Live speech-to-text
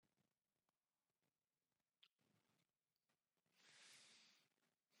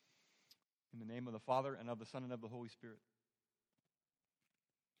the name of the Father, and of the Son, and of the Holy Spirit.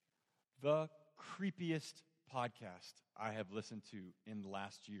 The creepiest podcast I have listened to in the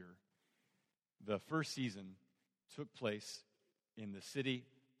last year. The first season took place in the city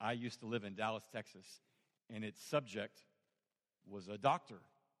I used to live in, Dallas, Texas, and its subject was a doctor.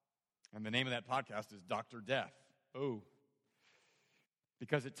 And the name of that podcast is Dr. Death. Oh.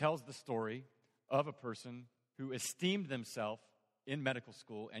 Because it tells the story of a person who esteemed themselves in medical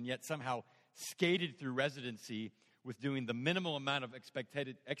school and yet somehow skated through residency with doing the minimal amount of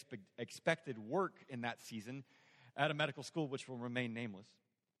expected work in that season at a medical school which will remain nameless.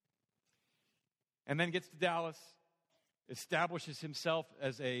 And then gets to Dallas, establishes himself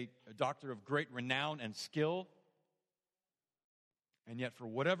as a doctor of great renown and skill, and yet for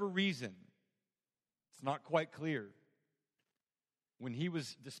whatever reason, it's not quite clear, when he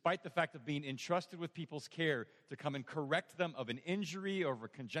was, despite the fact of being entrusted with people's care to come and correct them of an injury or of a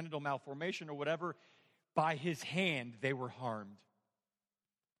congenital malformation or whatever, by his hand they were harmed.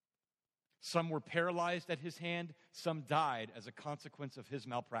 Some were paralyzed at his hand, some died as a consequence of his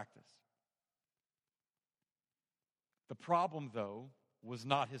malpractice. The problem, though, was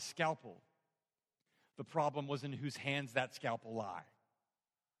not his scalpel. The problem was in whose hands that scalpel lay.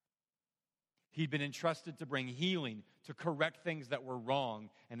 He'd been entrusted to bring healing, to correct things that were wrong,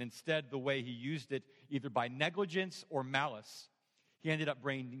 and instead the way he used it, either by negligence or malice, he ended up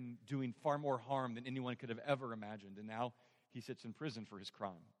doing far more harm than anyone could have ever imagined, and now he sits in prison for his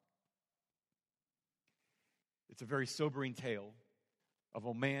crime. It's a very sobering tale of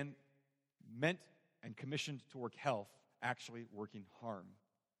a man meant and commissioned to work health, actually working harm.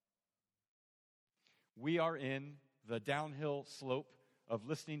 We are in the downhill slope of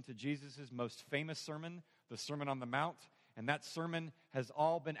listening to Jesus' most famous sermon, the Sermon on the Mount, and that sermon has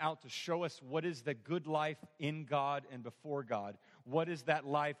all been out to show us what is the good life in God and before God. What is that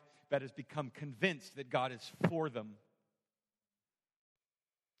life that has become convinced that God is for them,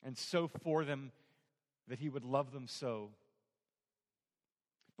 and so for them that he would love them so.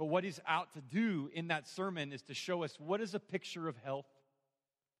 But what he's out to do in that sermon is to show us what is a picture of health.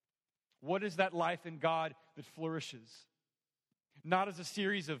 What is that life in God that flourishes? Not as a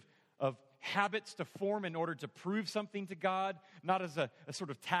series of habits to form in order to prove something to God, not as a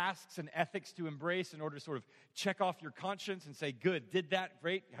sort of tasks and ethics to embrace in order to sort of check off your conscience and say, good, did that,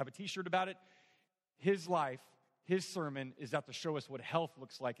 great, have a t-shirt about it. His life, his sermon is out to show us what health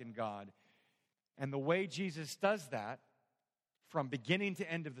looks like in God. And the way Jesus does that, from beginning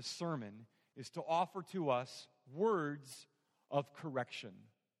to end of the sermon, is to offer to us words of correction.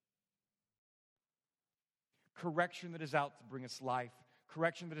 Correction that is out to bring us life.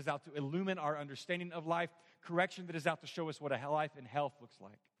 Correction that is out to illumine our understanding of life. Correction that is out to show us what a life in health looks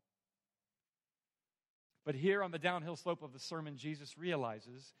like. But here on the downhill slope of the sermon, Jesus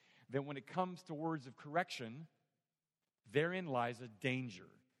realizes that when it comes to words of correction, therein lies a danger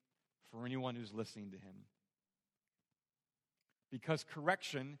for anyone who's listening to him. Because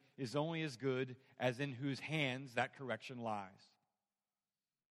correction is only as good as in whose hands that correction lies.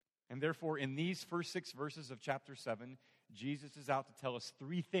 And therefore, in these first 6 verses of chapter 7, Jesus is out to tell us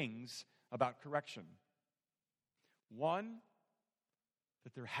 3 things about correction. 1,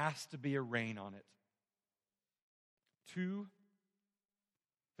 that there has to be a rein on it. 2,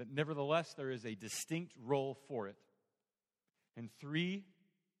 that nevertheless there is a distinct role for it. And 3,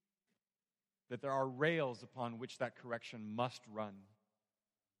 that there are rails upon which that correction must run.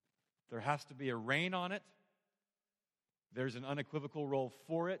 There has to be a rein on it. There's an unequivocal role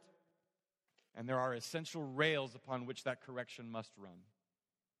for it. And there are essential rails upon which that correction must run.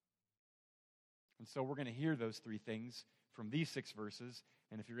 And so we're going to hear those 3 things from these 6 verses.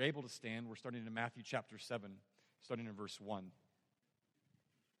 And if you're able to stand, we're starting in Matthew chapter 7, starting in verse 1.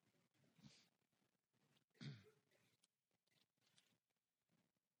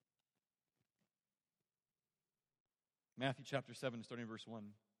 Matthew chapter 7, starting in verse 1.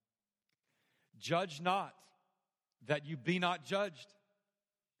 Judge not, that you be not judged.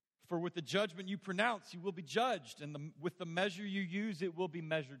 For with the judgment you pronounce, you will be judged, and with the measure you use, it will be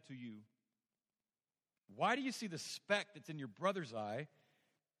measured to you. Why do you see the speck that's in your brother's eye,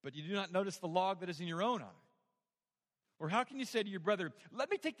 but you do not notice the log that is in your own eye? Or how can you say to your brother,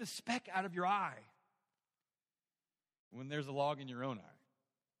 let me take the speck out of your eye, when there's a log in your own eye?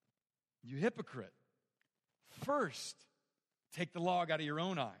 You hypocrite. First, take the log out of your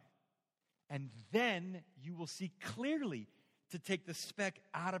own eye, and then you will see clearly to take the speck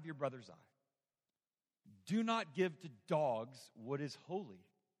out of your brother's eye. Do not give to dogs what is holy,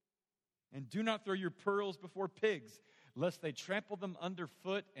 and do not throw your pearls before pigs, lest they trample them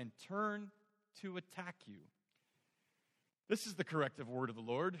underfoot and turn to attack you. This is the corrective word of the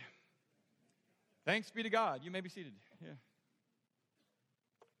Lord. Thanks be to God. You may be seated. Yeah.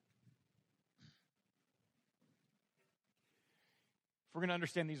 If we're going to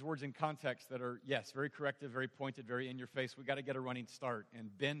understand these words in context that are, yes, very corrective, very pointed, very in your face, we've got to get a running start. And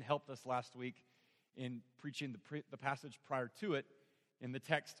Ben helped us last week in preaching the passage prior to it in the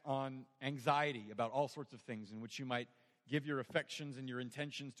text on anxiety, about all sorts of things in which you might give your affections and your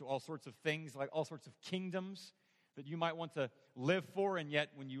intentions to all sorts of things, like all sorts of kingdoms that you might want to live for, and yet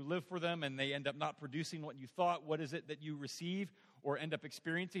when you live for them and they end up not producing what you thought, what is it that you receive or end up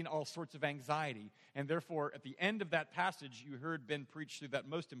experiencing? All sorts of anxiety. And therefore, at the end of that passage, you heard Ben preach through that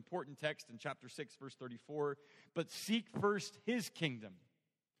most important text in chapter 6, verse 34, but seek first his kingdom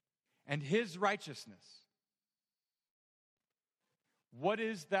and his righteousness. What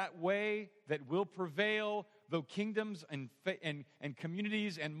is that way that will prevail, though kingdoms and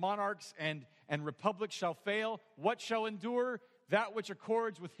communities and monarchs and republics shall fail? What shall endure? That which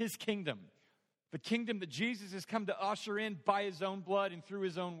accords with his kingdom. The kingdom that Jesus has come to usher in by his own blood and through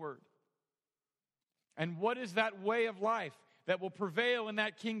his own word. And what is that way of life that will prevail in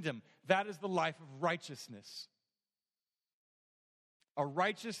that kingdom? That is the life of righteousness. A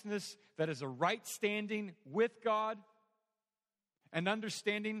righteousness that is a right standing with God, and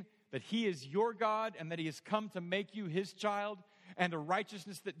understanding that he is your God and that he has come to make you his child, and a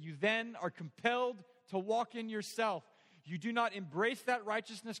righteousness that you then are compelled to walk in yourself. You do not embrace that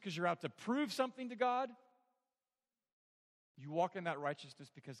righteousness because you're out to prove something to God. You walk in that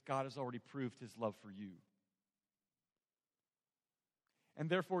righteousness because God has already proved his love for you. And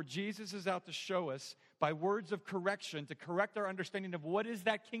therefore, Jesus is out to show us by words of correction, to correct our understanding of what is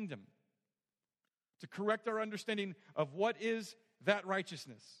that kingdom, to correct our understanding of what is that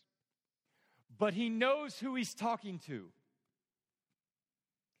righteousness. But he knows who he's talking to.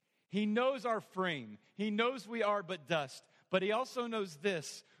 He knows our frame. He knows we are but dust. But he also knows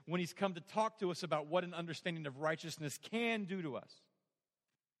this when he's come to talk to us about what an understanding of righteousness can do to us.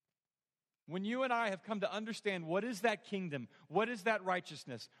 When you and I have come to understand what is that kingdom, what is that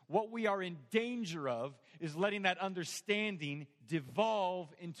righteousness, what we are in danger of is letting that understanding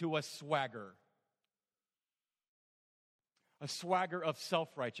devolve into a swagger. A swagger of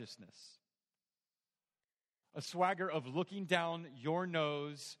self-righteousness. A swagger of looking down your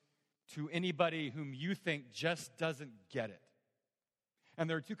nose to anybody whom you think just doesn't get it. And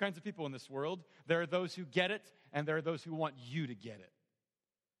there are two kinds of people in this world. There are those who get it, and there are those who want you to get it.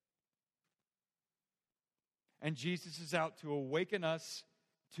 And Jesus is out to awaken us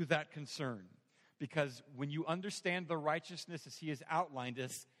to that concern. Because when you understand the righteousness as he has outlined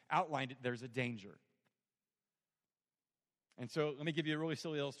it, there's a danger. And so let me give you a really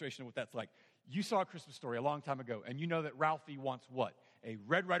silly illustration of what that's like. You saw A Christmas Story a long time ago, and you know that Ralphie wants what? A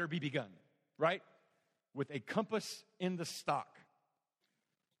Red Ryder BB gun, right? With a compass in the stock.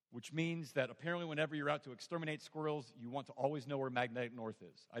 Which means that apparently whenever you're out to exterminate squirrels, you want to always know where Magnetic North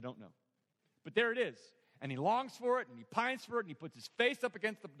is. I don't know. But there it is. And he longs for it, and he pines for it, and he puts his face up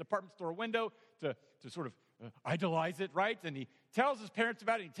against the department store window to sort of idolize it, right? And he tells his parents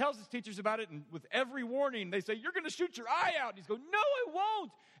about it, and he tells his teachers about it, and with every warning, they say, you're going to shoot your eye out. And he's going, no, I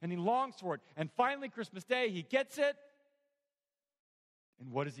won't. And he longs for it. And finally, Christmas Day, he gets it.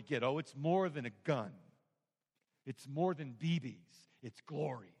 And what does he get? Oh, it's more than a gun. It's more than BBs. It's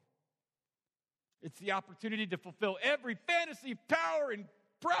glory. It's the opportunity to fulfill every fantasy, power, and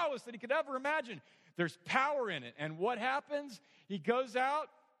prowess that he could ever imagine. There's power in it. And what happens? He goes out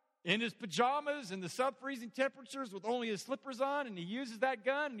in his pajamas in the sub-freezing temperatures with only his slippers on, and he uses that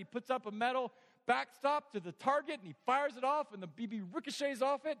gun, and he puts up a metal backstop to the target, and he fires it off, and the BB ricochets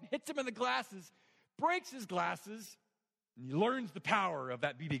off it and hits him in the glasses, breaks his glasses, and he learns the power of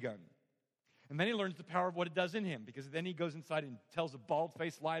that BB gun. And then he learns the power of what it does in him, because then he goes inside and tells a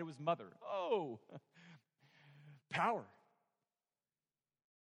bald-faced lie to his mother. Oh, power.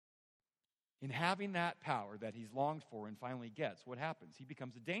 In having that power that he's longed for and finally gets, what happens? He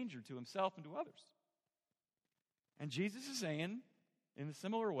becomes a danger to himself and to others. And Jesus is saying, in a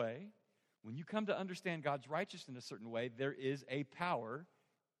similar way, when you come to understand God's righteousness in a certain way, there is a power,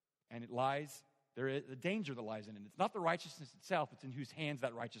 and there is a danger that lies in it. It's not the righteousness itself, it's in whose hands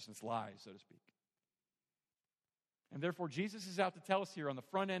that righteousness lies, so to speak. And therefore, Jesus is out to tell us here on the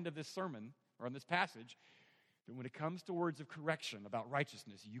front end of this sermon, or on this passage, that when it comes to words of correction about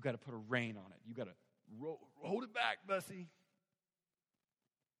righteousness, you got to put a rein on it. You got to hold it back, Bussy.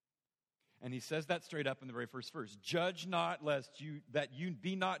 And he says that straight up in the very first verse. Judge not, lest you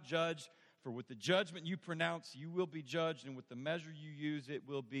be not judged. For with the judgment you pronounce, you will be judged, and with the measure you use, it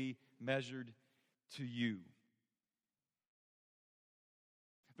will be measured to you.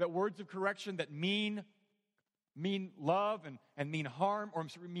 That words of correction that mean mean love and mean harm, or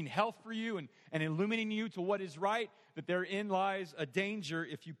mean health for you and illuminating you to what is right, that therein lies a danger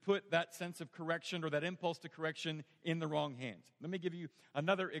if you put that sense of correction or that impulse to correction in the wrong hands. Let me give you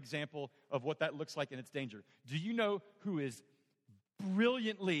another example of what that looks like and its danger. Do you know who is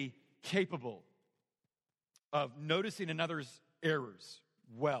brilliantly capable of noticing another's errors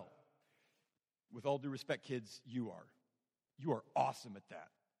well? With all due respect, kids, you are. You are awesome at that.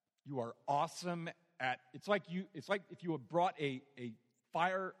 You are awesome at, it's like if you had brought if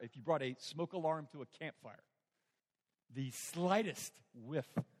you brought a smoke alarm to a campfire. The slightest whiff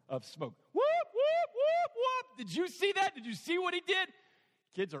of smoke. Whoop, whoop, whoop, whoop. Did you see that? Did you see what he did?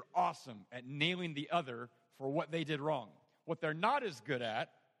 Kids are awesome at nailing the other for what they did wrong. What they're not as good at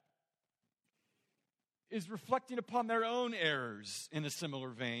is reflecting upon their own errors in a similar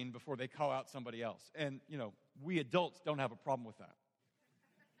vein before they call out somebody else. And, we adults don't have a problem with that.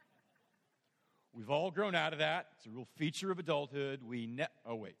 We've all grown out of that. It's a real feature of adulthood.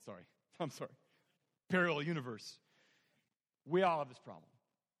 I'm sorry. Parallel universe. We all have this problem.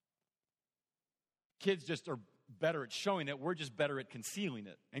 Kids just are better at showing it. We're just better at concealing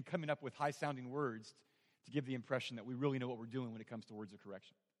it and coming up with high-sounding words to give the impression that we really know what we're doing when it comes to words of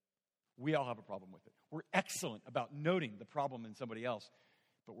correction. We all have a problem with it. We're excellent about noting the problem in somebody else,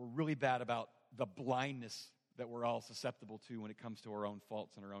 but we're really bad about the blindness that we're all susceptible to when it comes to our own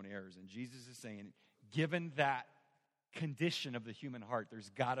faults and our own errors. And Jesus is saying, given that condition of the human heart, there's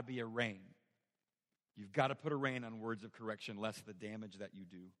got to be a rein. You've got to put a rein on words of correction, lest the damage that you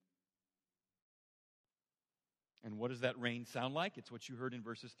do. And what does that rein sound like? It's what you heard in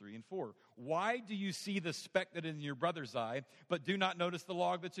verses 3 and 4. Why do you see the speck that is in your brother's eye, but do not notice the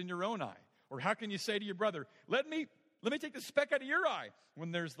log that's in your own eye? Or how can you say to your brother, let me take the speck out of your eye,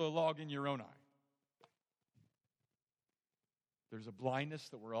 when there's the log in your own eye? There's a blindness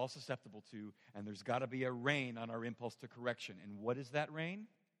that we're all susceptible to, and there's got to be a rein on our impulse to correction. And what is that rein?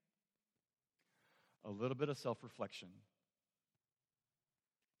 A little bit of self-reflection.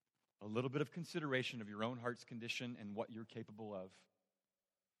 A little bit of consideration of your own heart's condition and what you're capable of.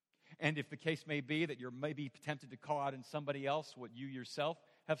 And if the case may be that you're maybe tempted to call out in somebody else what you yourself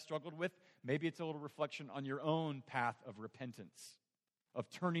have struggled with, maybe it's a little reflection on your own path of repentance, of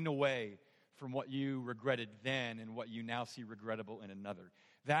turning away from what you regretted then and what you now see regrettable in another.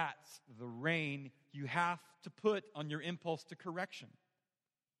 That's the rein you have to put on your impulse to correction.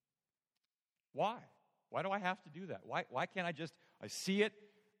 Why? Why do I have to do that? Why can't I see it,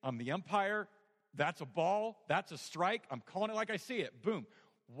 I'm the umpire, that's a ball, that's a strike, I'm calling it like I see it, boom.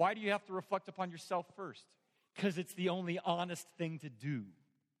 Why do you have to reflect upon yourself first? Because it's the only honest thing to do.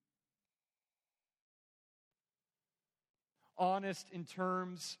 Honest in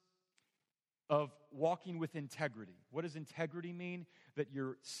terms of walking with integrity. What does integrity mean? That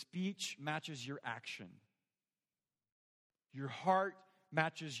your speech matches your action. Your heart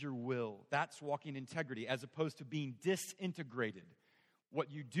matches your will. That's walking integrity, as opposed to being disintegrated.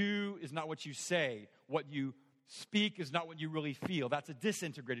 What you do is not what you say. What you speak is not what you really feel. That's a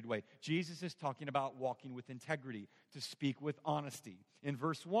disintegrated way. Jesus is talking about walking with integrity, to speak with honesty. In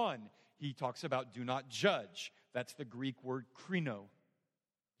verse 1, he talks about do not judge. That's the Greek word krino.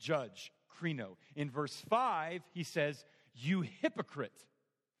 Judge, krino. In verse 5, he says, you hypocrite.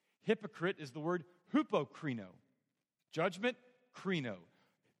 Hypocrite is the word hupokrino. Judgment, krino.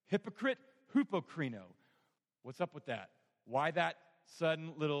 Hypocrite, hupokrino. What's up with that? Why that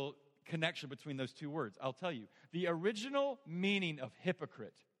sudden little connection between those two words? I'll tell you. The original meaning of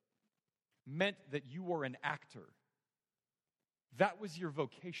hypocrite meant that you were an actor. That was your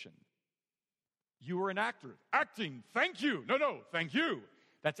vocation. You were an actor. Acting, thank you. No, thank you.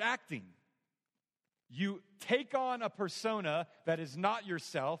 That's acting. You take on a persona that is not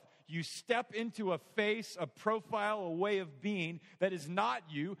yourself. You step into a face, a profile, a way of being that is not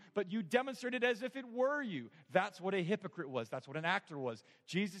you, but you demonstrate it as if it were you. That's what a hypocrite was. That's what an actor was.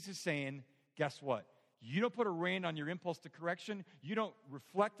 Jesus is saying, guess what? You don't put a rein on your impulse to correction. You don't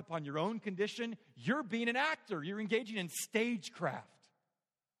reflect upon your own condition. You're being an actor. You're engaging in stagecraft.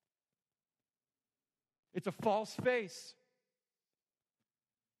 It's a false face.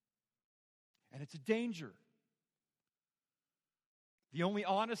 And it's a danger. The only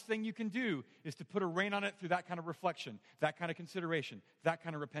honest thing you can do is to put a rein on it through that kind of reflection, that kind of consideration, that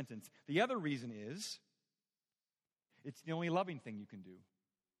kind of repentance. The other reason is, it's the only loving thing you can do.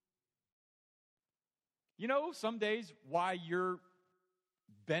 You know, some days why you're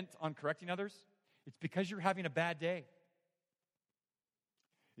bent on correcting others? It's because you're having a bad day.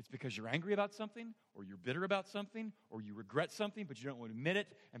 It's because you're angry about something, or you're bitter about something, or you regret something, but you don't want to admit it,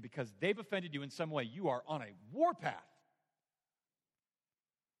 and because they've offended you in some way, you are on a warpath.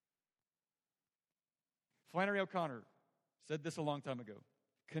 Flannery O'Connor said this a long time ago.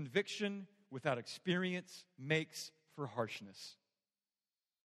 Conviction without experience makes for harshness.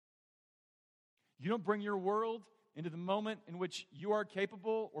 You don't bring your world into the moment in which you are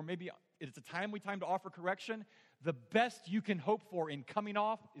capable, or maybe it's a timely time to offer correction. The best you can hope for in coming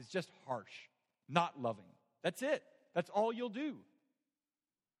off is just harsh, not loving. That's it. That's all you'll do.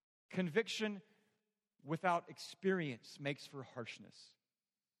 Conviction without experience makes for harshness.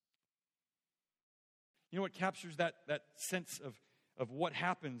 You know what captures that sense of what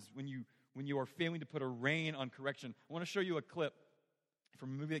happens when you are failing to put a rein on correction? I want to show you a clip from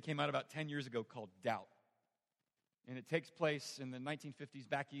a movie that came out about 10 years ago called Doubt. And it takes place in the 1950s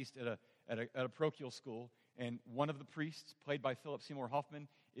back east at a parochial school. And one of the priests, played by Philip Seymour Hoffman,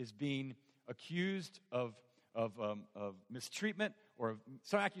 is being accused of mistreatment, or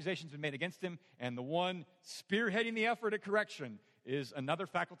some accusations been made against him. And the one spearheading the effort at correction is another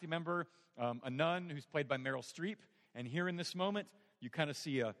faculty member, a nun who's played by Meryl Streep. And here in this moment, you kind of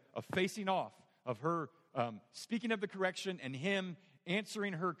see a facing off of her speaking of the correction and him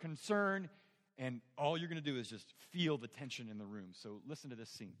answering her concern. And all you're going to do is just feel the tension in the room. So listen to this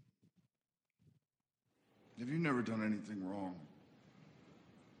scene. Have you never done anything wrong?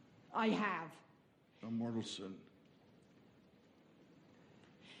 I have. A mortal sin.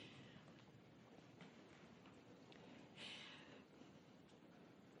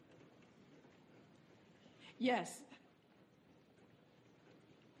 Yes.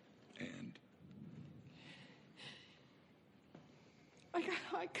 And?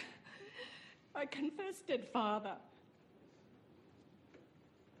 I confessed it, Father.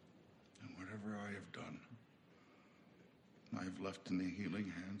 And whatever I have done, I have left in the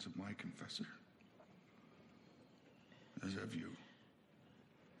healing hands of my confessor, as have you.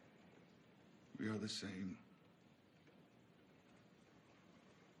 We are the same.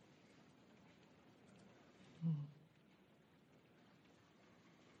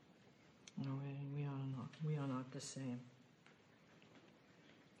 No, we are not. We are not the same.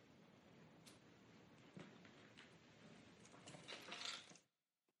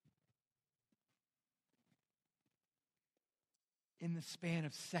 In the span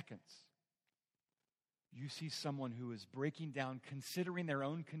of seconds, you see someone who is breaking down, considering their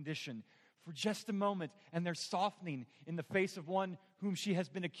own condition for just a moment, and they're softening in the face of one whom she has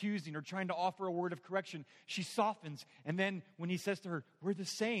been accusing or trying to offer a word of correction. She softens, and then when he says to her, "We're the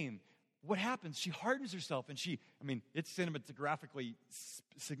same," what happens? She hardens herself, and it's cinematographically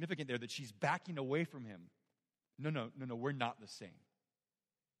significant there that she's backing away from him. No, we're not the same.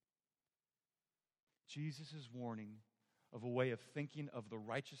 Jesus is warning of a way of thinking of the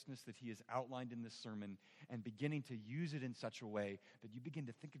righteousness that he has outlined in this sermon and beginning to use it in such a way that you begin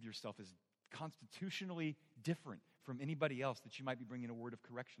to think of yourself as constitutionally different from anybody else that you might be bringing a word of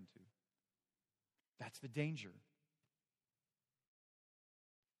correction to. That's the danger.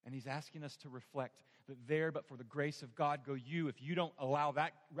 And he's asking us to reflect that there, but for the grace of God, go you. If you don't allow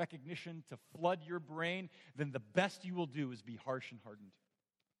that recognition to flood your brain, then the best you will do is be harsh and hardened.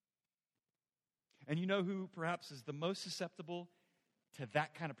 And you know who perhaps is the most susceptible to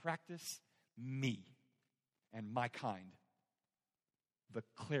that kind of practice? Me and my kind. The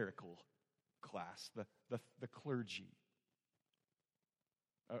clerical class, the clergy.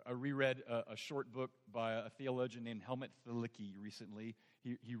 I reread a short book by a theologian named Helmut Thielicke recently.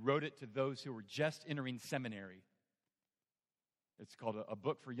 He wrote it to those who were just entering seminary. It's called a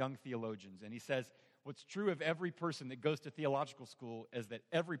book for young theologians. And he says, what's true of every person that goes to theological school is that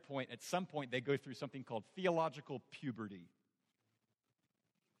at some point, they go through something called theological puberty.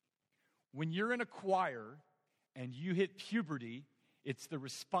 When you're in a choir and you hit puberty, it's the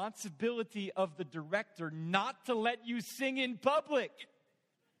responsibility of the director not to let you sing in public.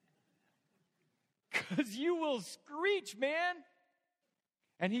 Because you will screech, man.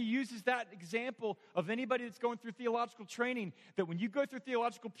 And he uses that example of anybody that's going through theological training, that when you go through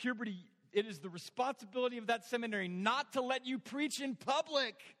theological puberty, it is the responsibility of that seminary not to let you preach in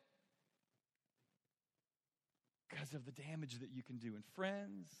public because of the damage that you can do. And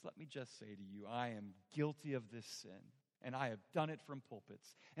friends, let me just say to you, I am guilty of this sin, and I have done it from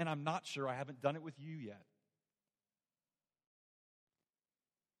pulpits, and I'm not sure I haven't done it with you yet.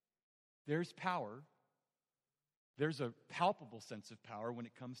 There's power. There's a palpable sense of power when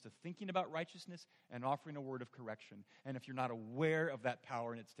it comes to thinking about righteousness and offering a word of correction. And if you're not aware of that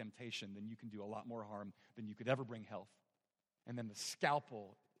power and its temptation, then you can do a lot more harm than you could ever bring health. And then the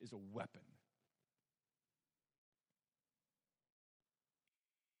scalpel is a weapon.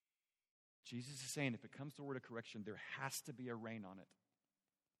 Jesus is saying if it comes to a word of correction, there has to be a rein on it.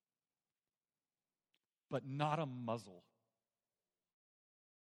 But not a muzzle.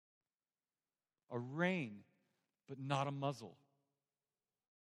 A rein but not a muzzle.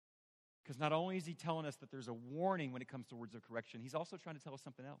 Because not only is he telling us that there's a warning when it comes to words of correction, he's also trying to tell us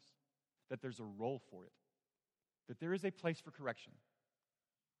something else, that there's a role for it, that there is a place for correction.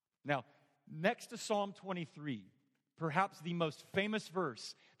 Now, next to Psalm 23, perhaps the most famous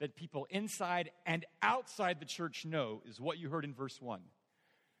verse that people inside and outside the church know is what you heard in verse 1.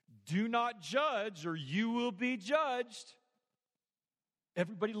 Do not judge, or you will be judged.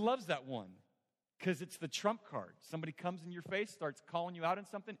 Everybody loves that one because it's the trump card. Somebody comes in your face, starts calling you out on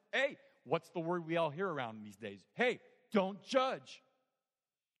something. Hey, what's the word we all hear around these days? Hey, don't judge.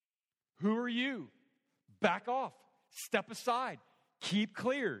 Who are you? Back off. Step aside. Keep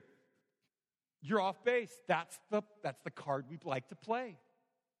clear. You're off base. That's the card we like to play.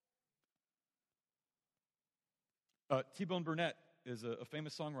 T-Bone Burnett is a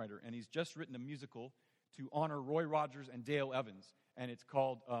famous songwriter, and he's just written a musical to honor Roy Rogers and Dale Evans, and it's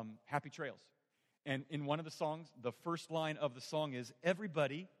called Happy Trails. And in one of the songs, the first line of the song is,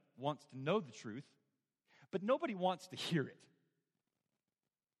 everybody wants to know the truth, but nobody wants to hear it.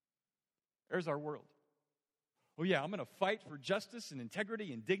 There's our world. Oh yeah, I'm going to fight for justice and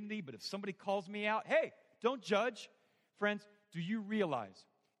integrity and dignity, but if somebody calls me out, hey, don't judge. Friends, do you realize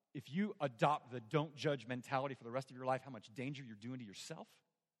if you adopt the don't judge mentality for the rest of your life, how much danger you're doing to yourself?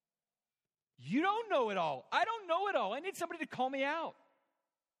 You don't know it all. I don't know it all. I need somebody to call me out.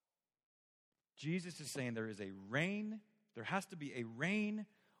 Jesus is saying there is a rein, there has to be a rein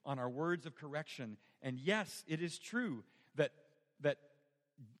on our words of correction. And yes, it is true that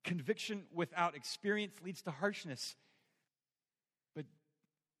conviction without experience leads to harshness. But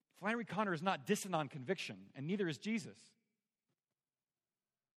Flannery Connor is not dissing on conviction, and neither is Jesus.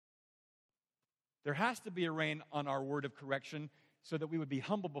 There has to be a rein on our word of correction so that we would be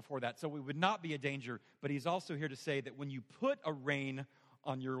humble before that, so we would not be a danger. But he's also here to say that when you put a rein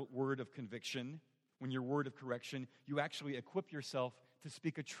on your word of conviction, when your word of correction, you actually equip yourself to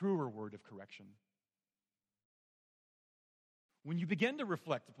speak a truer word of correction. When you begin to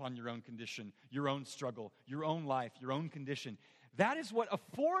reflect upon your own condition, your own struggle, your own life, your own condition, that is what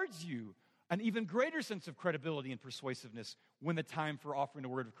affords you an even greater sense of credibility and persuasiveness when the time for offering a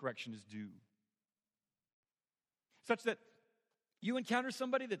word of correction is due. Such that you encounter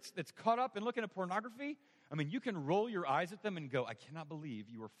somebody that's caught up in looking at pornography, I mean, you can roll your eyes at them and go, I cannot believe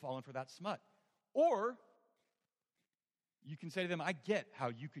you were falling for that smut. Or you can say to them, I get how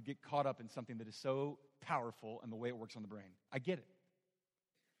you could get caught up in something that is so powerful and the way it works on the brain. I get it.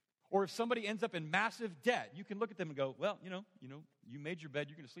 Or if somebody ends up in massive debt, you can look at them and go, well, you made your bed,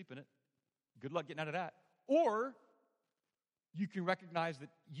 you're going to sleep in it. Good luck getting out of that. Or you can recognize that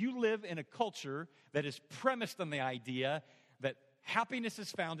you live in a culture that is premised on the idea that happiness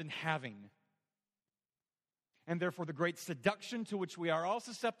is found in having. And therefore, the great seduction to which we are all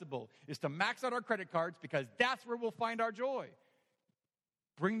susceptible is to max out our credit cards because that's where we'll find our joy.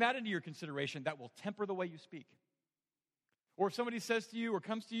 Bring that into your consideration. That will temper the way you speak. Or if somebody says to you or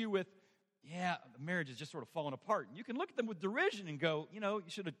comes to you with, yeah, the marriage is just sort of falling apart, and you can look at them with derision and go, you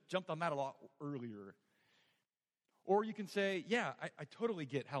should have jumped on that a lot earlier. Or you can say, yeah, I totally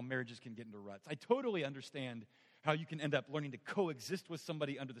get how marriages can get into ruts. I totally understand how you can end up learning to coexist with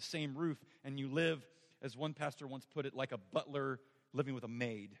somebody under the same roof, and you live, as one pastor once put it, like a butler living with a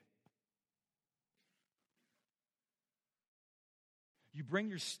maid. You bring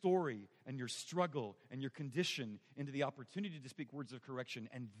your story and your struggle and your condition into the opportunity to speak words of correction,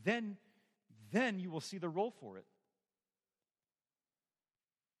 and then you will see the role for it.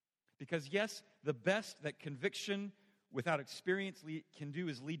 Because yes, the best that conviction without experience can do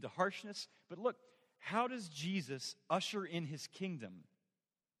is lead to harshness. But look, how does Jesus usher in his kingdom?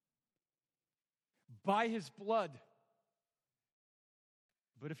 By his blood.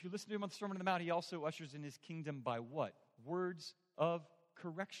 But if you listen to him on the Sermon on the Mount, he also ushers in his kingdom by what? Words of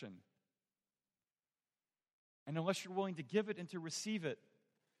correction. And unless you're willing to give it and to receive it,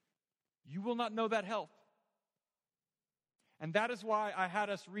 you will not know that health. And that is why I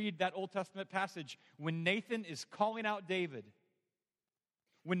had us read that Old Testament passage when Nathan is calling out David.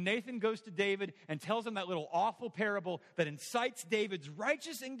 When Nathan goes to David and tells him that little awful parable that incites David's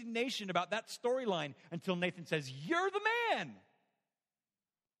righteous indignation about that storyline until Nathan says, "You're the man.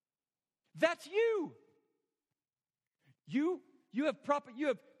 That's you. You have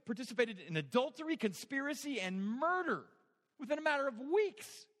participated in adultery, conspiracy, and murder within a matter of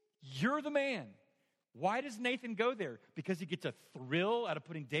weeks. You're the man." Why does Nathan go there? Because he gets a thrill out of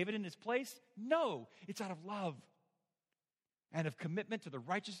putting David in his place? No, it's out of love and of commitment to the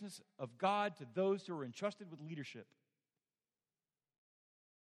righteousness of God to those who are entrusted with leadership.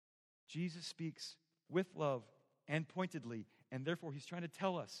 Jesus speaks with love and pointedly, and therefore he's trying to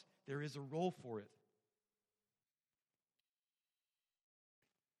tell us there is a role for it.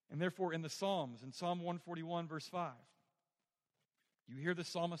 And therefore, in the Psalms, in Psalm 141, verse 5, you hear the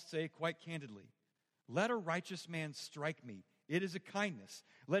psalmist say quite candidly, "Let a righteous man strike me. It is a kindness.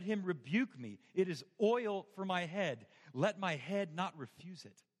 Let him rebuke me. It is oil for my head. Let my head not refuse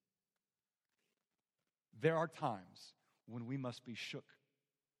it." There are times when we must be shook.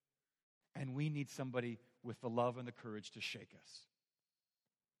 And we need somebody with the love and the courage to shake us.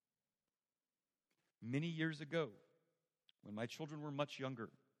 Many years ago, when my children were much younger,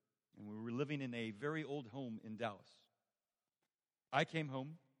 and we were living in a very old home in Dallas, I came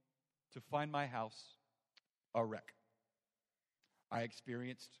home to find my house a wreck. I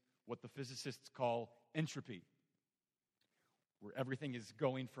experienced what the physicists call entropy, where everything is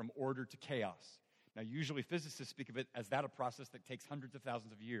going from order to chaos. Now, usually physicists speak of it as that a process that takes hundreds of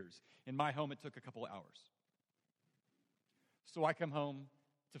thousands of years. In my home, it took a couple of hours. So I come home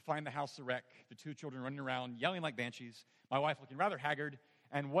to find the house a wreck, the two children running around, yelling like banshees, my wife looking rather haggard,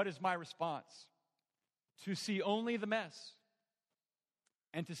 and what is my response? To see only the mess,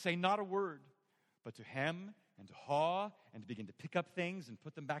 and to say not a word, but to hem and to haw, and to begin to pick up things and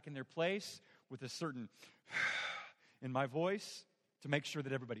put them back in their place with a certain in my voice to make sure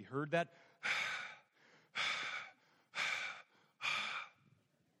that everybody heard that.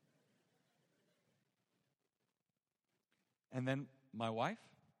 And then my wife,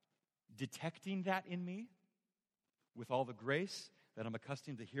 detecting that in me, with all the grace that I'm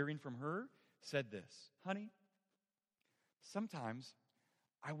accustomed to hearing from her, said this, "Honey, sometimes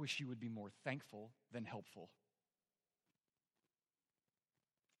I wish you would be more thankful than helpful."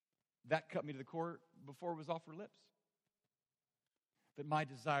 That cut me to the core before it was off her lips. That my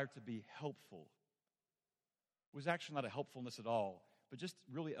desire to be helpful was actually not a helpfulness at all, but just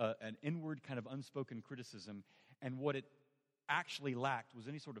really an inward kind of unspoken criticism. And what it actually lacked was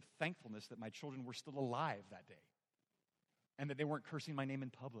any sort of thankfulness that my children were still alive that day and that they weren't cursing my name in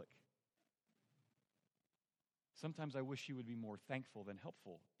public. Sometimes I wish you would be more thankful than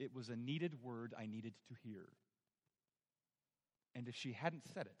helpful. It was a needed word I needed to hear. And if she hadn't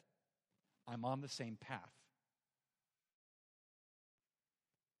said it, I'm on the same path.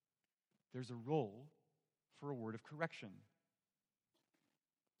 There's a role for a word of correction,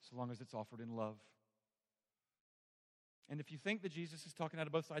 so long as it's offered in love. And if you think that Jesus is talking out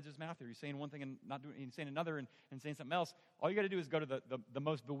of both sides of his mouth here, he's saying one thing and not doing, he's saying another and saying something else, all you got to do is go to the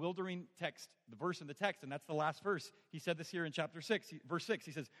most bewildering text, the verse in the text, and that's the last verse. He said this here in chapter 6, verse 6.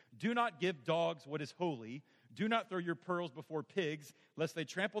 He says, "Do not give dogs what is holy. Do not throw your pearls before pigs, lest they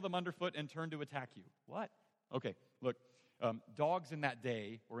trample them underfoot and turn to attack you." What? Okay, look, dogs in that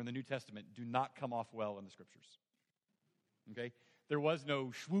day, or in the New Testament, do not come off well in the Scriptures. Okay? There was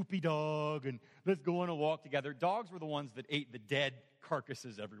no swoopy dog and let's go on a walk together. Dogs were the ones that ate the dead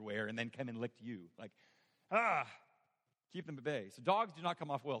carcasses everywhere and then come and licked you. Like, keep them at bay. So dogs do not come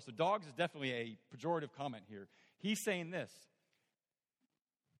off well. So dogs is definitely a pejorative comment here. He's saying this: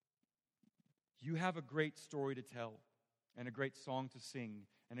 you have a great story to tell and a great song to sing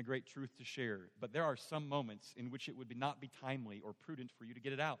and a great truth to share, but there are some moments in which it would not be timely or prudent for you to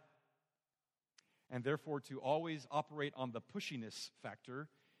get it out. And therefore, to always operate on the pushiness factor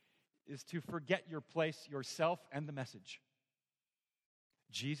is to forget your place, yourself, and the message.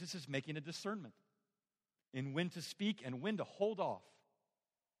 Jesus is making a discernment in when to speak and when to hold off.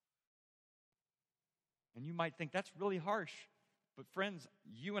 And you might think that's really harsh. But friends,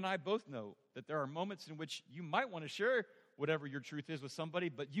 you and I both know that there are moments in which you might want to share whatever your truth is with somebody,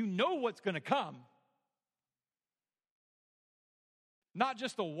 but you know what's going to come. Not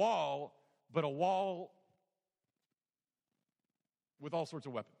just a wall, but a wall with all sorts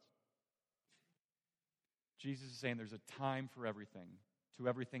of weapons. Jesus is saying there's a time for everything. To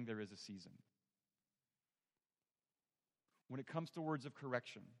everything there is a season. When it comes to words of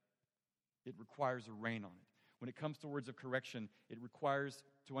correction, it requires a rein on it. When it comes to words of correction, it requires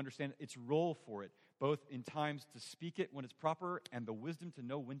to understand its role for it, both in times to speak it when it's proper and the wisdom to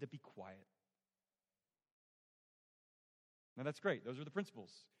know when to be quiet. Now that's great. Those are the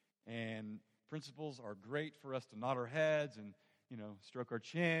principles. And principles are great for us to nod our heads and, stroke our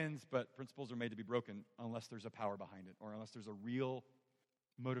chins, but principles are made to be broken unless there's a power behind it or unless there's a real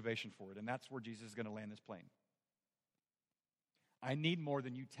motivation for it. And that's where Jesus is going to land this plane. I need more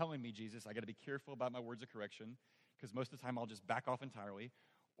than you telling me, Jesus. I got to be careful about my words of correction because most of the time I'll just back off entirely.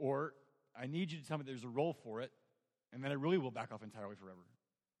 Or I need you to tell me there's a role for it, and then I really will back off entirely forever.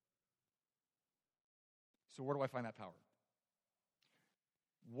 So where do I find that power?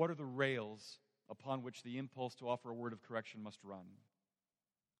 What are the rails upon which the impulse to offer a word of correction must run?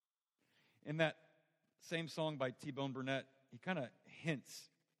 In that same song by T-Bone Burnett, he kind of hints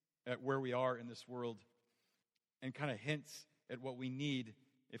at where we are in this world and kind of hints at what we need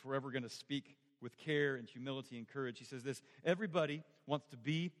if we're ever going to speak with care and humility and courage. He says this: everybody wants to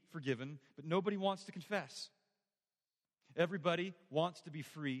be forgiven, but nobody wants to confess. Everybody wants to be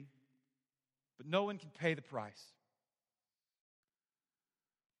free, but no one can pay the price.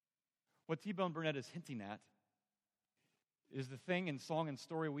 What T-Bone Burnett is hinting at is the thing in song and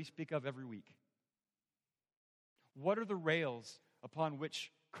story we speak of every week. What are the rails upon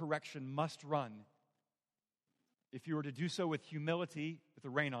which correction must run if you were to do so with humility, with a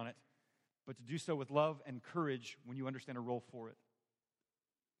rein on it, but to do so with love and courage when you understand a role for it?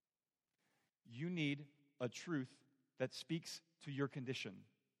 You need a truth that speaks to your condition.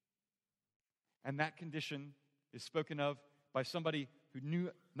 And that condition is spoken of by somebody who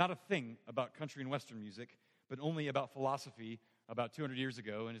knew not a thing about country and Western music, but only about philosophy about 200 years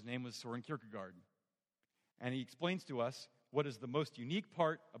ago, and his name was Soren Kierkegaard. And he explains to us what is the most unique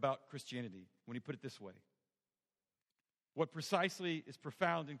part about Christianity when he put it this way. What precisely is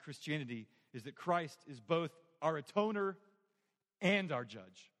profound in Christianity is that Christ is both our atoner and our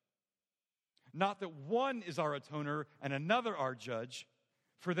judge. Not that one is our atoner and another our judge,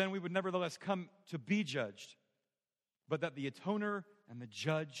 for then we would nevertheless come to be judged, but that the atoner and the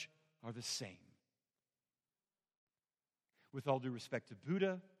judge are the same. With all due respect to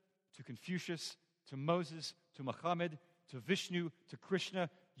Buddha, to Confucius, to Moses, to Muhammad, to Vishnu, to Krishna,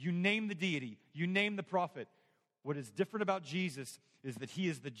 you name the deity, you name the prophet. What is different about Jesus is that he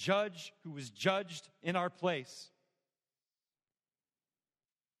is the judge who was judged in our place.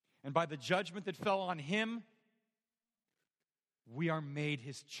 And by the judgment that fell on him, we are made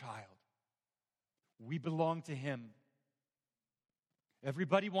his child. We belong to him.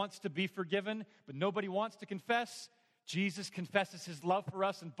 Everybody wants to be forgiven, but nobody wants to confess. Jesus confesses his love for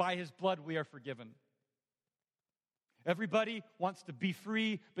us, and by his blood we are forgiven. Everybody wants to be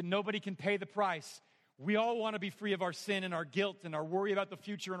free, but nobody can pay the price. We all want to be free of our sin and our guilt and our worry about the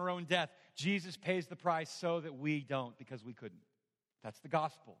future and our own death. Jesus pays the price so that we don't, because we couldn't. That's the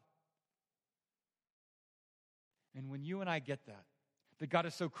gospel. And when you and I get that God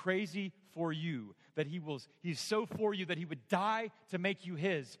is so crazy for you, that he's so for you that he would die to make you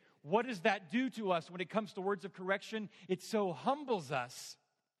his, what does that do to us when it comes to words of correction? It so humbles us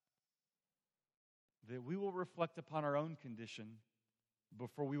that we will reflect upon our own condition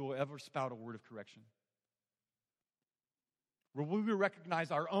before we will ever spout a word of correction. Where we will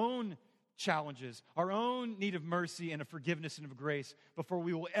recognize our own challenges, our own need of mercy and of forgiveness and of grace before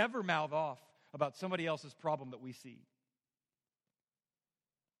we will ever mouth off about somebody else's problem that we see.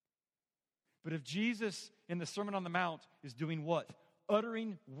 But if Jesus in the Sermon on the Mount is doing what?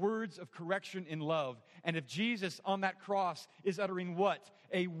 Uttering words of correction in love. And if Jesus on that cross is uttering what?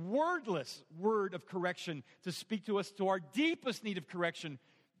 A wordless word of correction to speak to us to our deepest need of correction,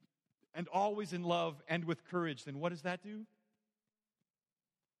 and always in love and with courage, then what does that do?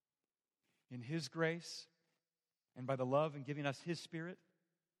 In his grace and by the love and giving us his Spirit,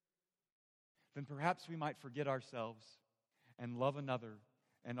 then perhaps we might forget ourselves and love another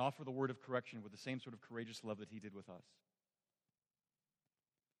and offer the word of correction with the same sort of courageous love that he did with us.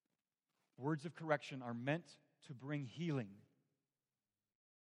 Words of correction are meant to bring healing.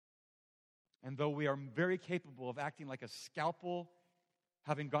 And though we are very capable of acting like a scalpel,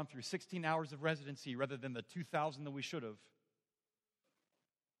 having gone through 16 hours of residency rather than the 2,000 that we should have,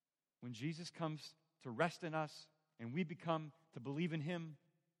 when Jesus comes to rest in us and we become to believe in him,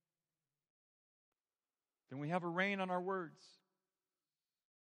 then we have a rein on our words,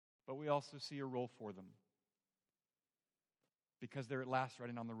 but we also see a role for them, because they're at last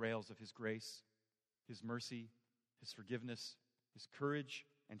riding on the rails of his grace, his mercy, his forgiveness, his courage,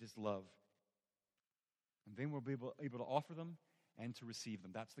 and his love. And then we'll be able to offer them and to receive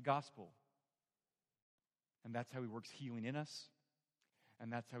them. That's the gospel. And that's how he works healing in us,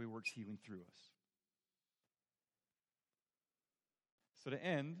 and that's how he works healing through us. So to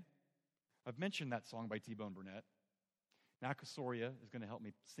end, I've mentioned that song by T-Bone Burnett. Now Kasoria is going to help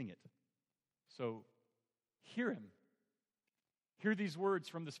me sing it. So hear him. Hear these words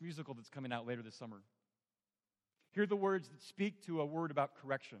from this musical that's coming out later this summer. Hear the words that speak to a word about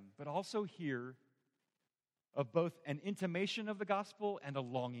correction, but also hear of both an intimation of the gospel and a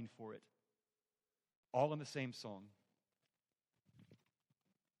longing for it, all in the same song.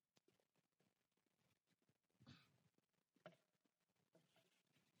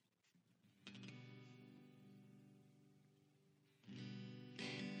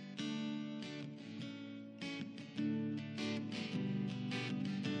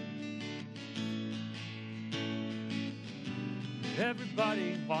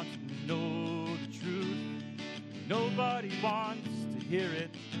 Everybody wants to know the truth. Nobody wants to hear it.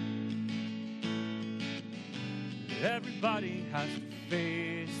 Everybody has to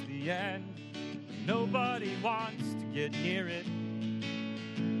face the end, but nobody wants to get near it.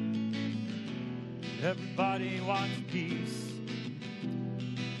 Everybody wants peace,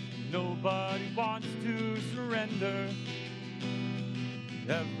 nobody wants to surrender.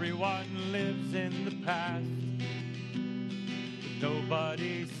 Everyone lives in the past, but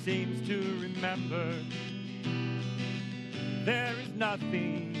nobody seems to remember. There is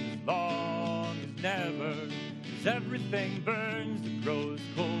nothing as long as never, 'cause everything burns that grows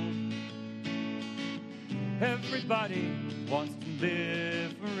cold. Everybody wants to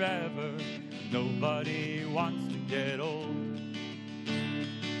live forever, nobody wants to get old.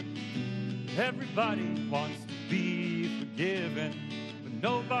 Everybody wants to be forgiven, but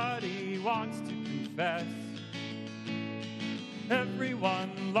nobody wants to confess.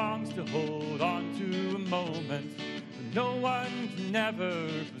 Everyone longs to hold on to a moment that no one can ever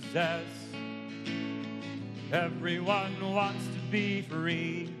possess. Everyone wants to be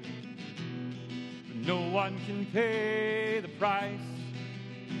free, but no one can pay the price.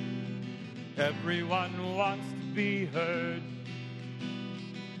 Everyone wants to be heard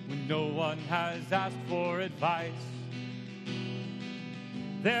when no one has asked for advice.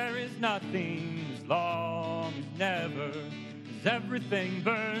 There is nothing as long as never, 'cause everything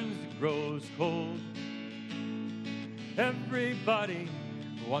burns that grows cold. Everybody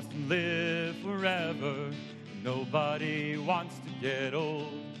wants to live forever, nobody wants to get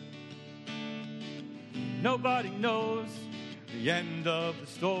old. Nobody knows the end of the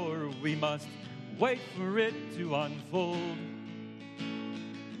story, we must wait for it to unfold.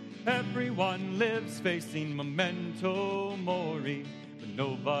 Everyone lives facing memento mori, but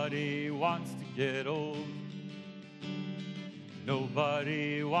nobody wants to get old.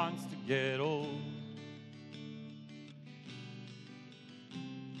 Nobody wants to get old.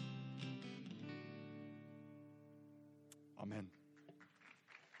 Amen.